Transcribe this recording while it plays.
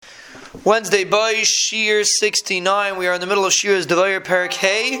Wednesday by Shir 69. We are in the middle of Shir's Devayer Perek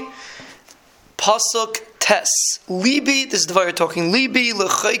Hey, Pasuk Tes. Libi, this is Devayer talking. Libi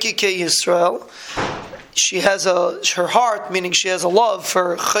lechaykikei Yisrael. She has her heart, meaning she has a love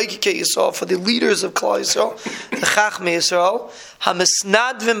for chaykikei Yisrael, for the leaders of Klal Yisrael, the Chachmei Yisrael,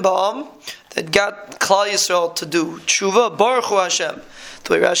 Hamisnadvim Ba'am, that got Klal Yisrael to do tshuva. Baruch Hu Hashem.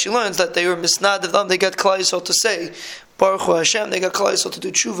 The way Rashi learns that they were misnadv, they got Klal Yisrael to say Baruch Hu Hashem, they got Klal Yisrael to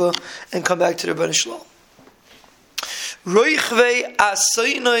do tshuva and come back to their Rebbeinu Shalom. Roichvei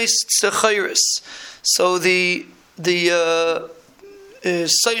asaynos tzechayris. So the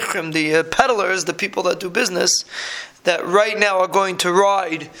seichrim, the peddlers, the people that do business, that right now are going to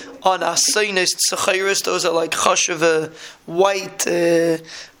ride on asaynos tzechayris. Those are like chashuv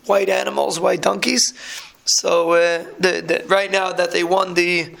white animals, white donkeys. So right now that they won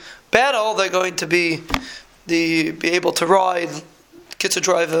the battle, they're going to be able to ride, kids to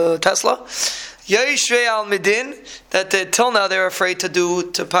drive a Tesla. Yeshvei al midin, that till now they're afraid to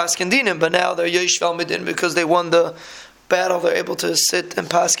paskin dinim, but now they're yeshvei al midin because they won the battle. They're able to sit and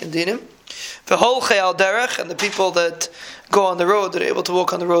paskin dinim. V'holchei al derech, and the people that go on the road, they're able to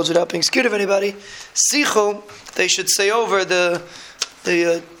walk on the roads without being scared of anybody. Sichu, they should say over the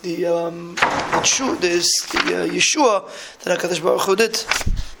Yeshua that HaKadosh Baruch Hu did.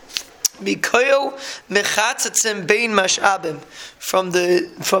 Mikoil mechatzatzim bein mash'abim, from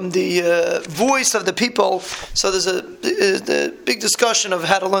the voice of the people. So there's a big discussion of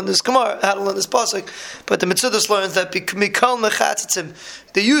how to learn this Gemara, how to learn this pasuk. But the Metzudos learns that mikol mechatzatzim,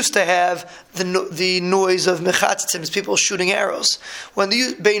 they used to have the noise of mechatzatzim, people shooting arrows. When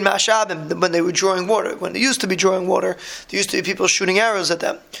they bein mash'abim, when they were drawing water, when they used to be drawing water, there used to be people shooting arrows at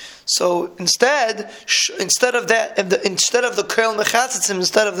them. So instead of that, instead of the koil mechatzatzim,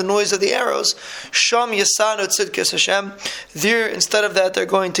 instead of the noise of the arrows, sham yasanu tzidkes Hashem. There, instead of that, they're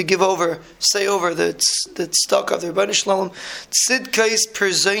going to say over the tzedakah of their Rebbeinu Shalom, tzidkes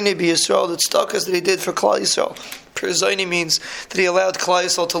perzaini b'Yisrael, the tzedakahs that he did for Klal Yisrael. Perzaini means that he allowed Klal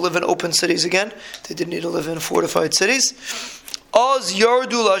Yisrael to live in open cities again. They didn't need to live in fortified cities. Oz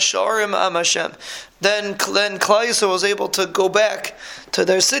yardu lasharim am Hashem. Then Klal Yisrael was able to go back to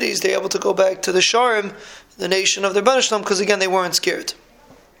their cities. They were able to go back to the Sharim, the nation of their Rebbeinu Shalom, because again they weren't scared.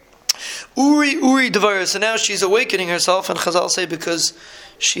 Uri Devayer. So now she's awakening herself, and Chazal say because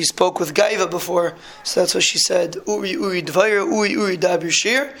she spoke with Gaiva before, so that's what she said. Uri Devayer, Uri Dabir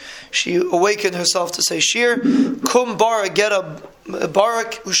Shir. She awakened herself to say Shir. Kum Barak, get a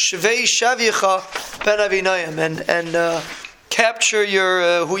Barak Ushvei Shavyecha Ben Avinayim, and capture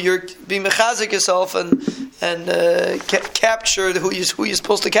your who you're being mechazik yourself and capture who you're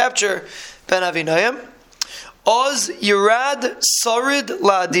supposed to capture. Ben Avinayim. Oz Yerad Sarid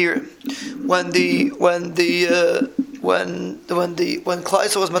La'adir. When Klal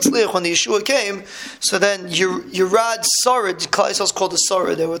Yisrael was Matzliach, when the Yeshua came, so then Yerad Sarid, Klal Yisrael is called the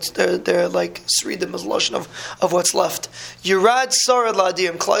Sarid. They're like Sridim is lashon of what's left. Yerad Sarid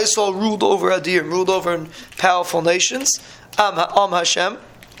La'adir. Klal Yisrael ruled over Adir, ruled over powerful nations. Am Hashem.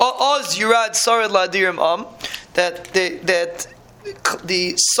 Oz Yerad Sarid La'adir that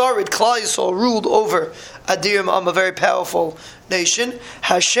the Sarid Klal Yisrael ruled over Adirim, a very powerful nation.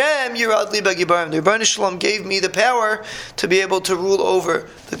 Hashem Yerad Li B'Gibarim. The Rebbeinu Shalom gave me the power to be able to rule over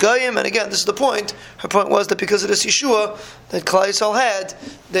the Goyim. And again, this is the point. Her point was that because of this Yeshua that Klal Yisrael had,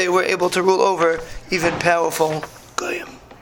 they were able to rule over even powerful Goyim.